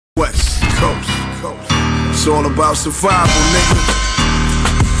West Coast. It's all about survival,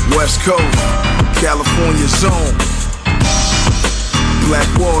 nigga. West Coast, California zone, Black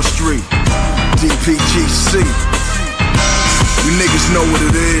Wall Street, DPGC. You niggas know what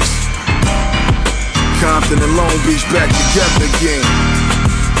it is. Compton and Long Beach back together again.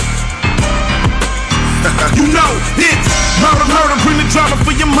 You know it's murder, bring the drama for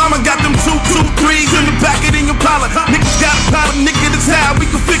your mama. Got them 2, 2, 3s in the back of in your pilot. Niggas got a problem, nigga, that's how we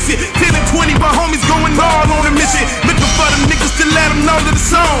can fix it. 10 and 20, my homies going all on a mission. Looking for them niggas to let them know that it's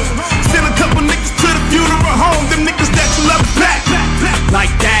on. Send a couple niggas to the funeral home. Them niggas that you love back.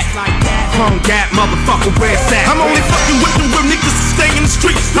 Like that, clone gap, motherfucker, where's that? I'm only fucking with them real niggas who stay in the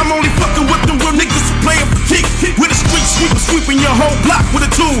streets. I'm only fucking with them real niggas who play for kicks. With a street sweeper, sweeping your whole block with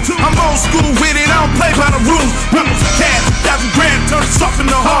a tool. I'm old school with it, I don't play by the rules. Runnels of cash, 1,000 grand, turn soft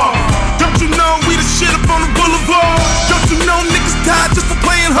in the hall. Don't you know we the shit up on the boulevard? Don't you know niggas died just for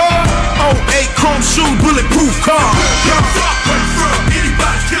playing hard? Oh, 8 chrome shoes, bulletproof car.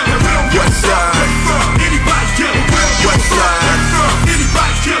 Anybody kill it, West side, anybody kill it, West side,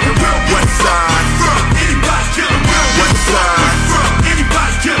 anybody kill it, West side, anybody kill it, West side,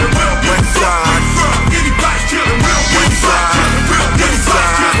 anybody kill it, West side, anybody kill it, West side, West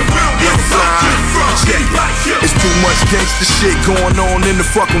side, West side. It's too much gangsta shit going on in the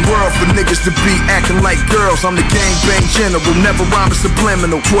fucking world for niggas to be acting like girls. I'm the gangbang general, never rhyme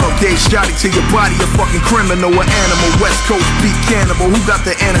subliminal. 12-gauge shotty to your body, a fucking criminal, an animal. West Coast beat cannibal, who got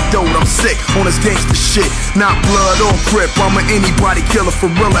the antidote? I'm sick on this gangsta shit, not blood or grip. I'm an anybody killer, for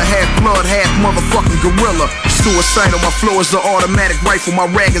real, half blood, half motherfucking gorilla. Suicide on my floor is the automatic rifle. My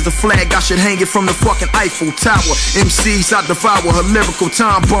rag is a flag, I should hang it from the fucking Eiffel Tower. MCs, I devour her lyrical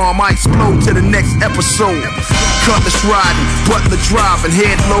time bomb. I explode to the next episode. Cutlass riding, butler driving,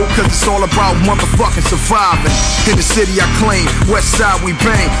 head low, cause it's all about motherfucking surviving. In the city I claim, West Side we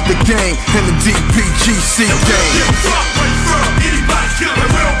bang, the gang and the DPGC gang. Anybody kill it,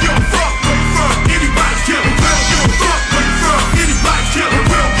 where you from? Anybody kill it, where you from? Anybody kill it, where you from? Anybody kill it,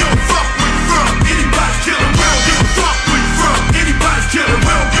 where you from? Anybody kill it, where you from? Anybody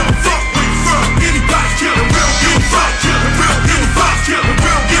kill it, where you from? Anybody kill it,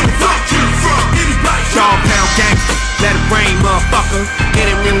 where you from? Dog pound gangster, let it rain, motherfucker. It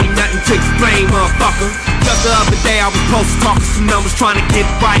ain't really nothing to explain, motherfucker. Just the other day I was posted talking some numbers, trying to get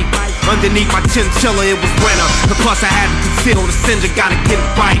right. Underneath my chinchilla it was winter, and plus I had to conceal the cinder, gotta get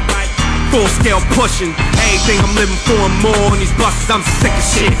it right. Full scale pushing, everything I'm living for and more. On these buses I'm sick of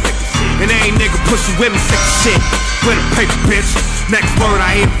shit, and ain't nigga pushing with me sick of shit. With a paper bitch, next word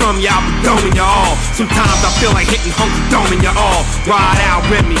I hear from y'all, be doming you all. Sometimes I feel like hitting Hungry Dome in you all. Ride out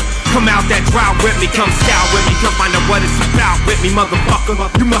with me, come out that drought with me, come scout with me, come find out what it's about with me, motherfucker.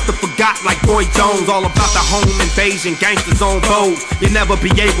 You must have forgot like Roy Jones, all about the home invasion, gangsters on road. You'll never be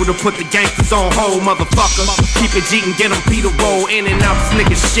able to put the gangsters on hold, motherfucker. Keep it G and get them Peter roll in and out this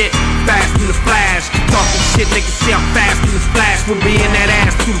nigga shit, fast in the flash. Keep talking shit, niggas see I'm fast in the flash. We'll be in that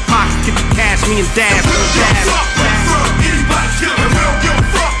ass through the pockets, get the cash, me and Daz, anybody kill it, where you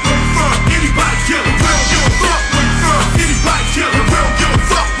from? Anybody kill it, where you from? Anybody kill it, where you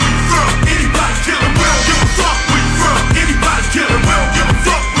from? Anybody kill it, where you from? Anybody kill it, where you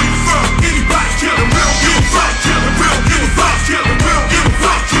from? Anybody kill it, where you from? Anybody kill it, where you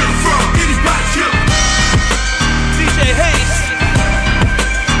from? Anybody kill it. DJ Hayes,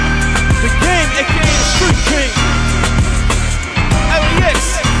 the game, aka the Street King. LEX,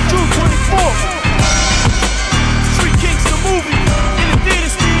 June 24th. Street Kings the movie, in the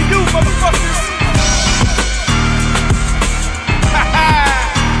theaters near you, motherfuckers.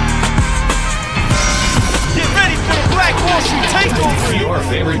 Get ready for the Black Wall Street takeover. Your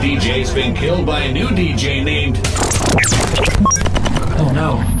favorite DJ's been killed by a new DJ named... Oh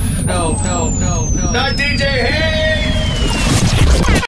no. No. Not DJ Hayes!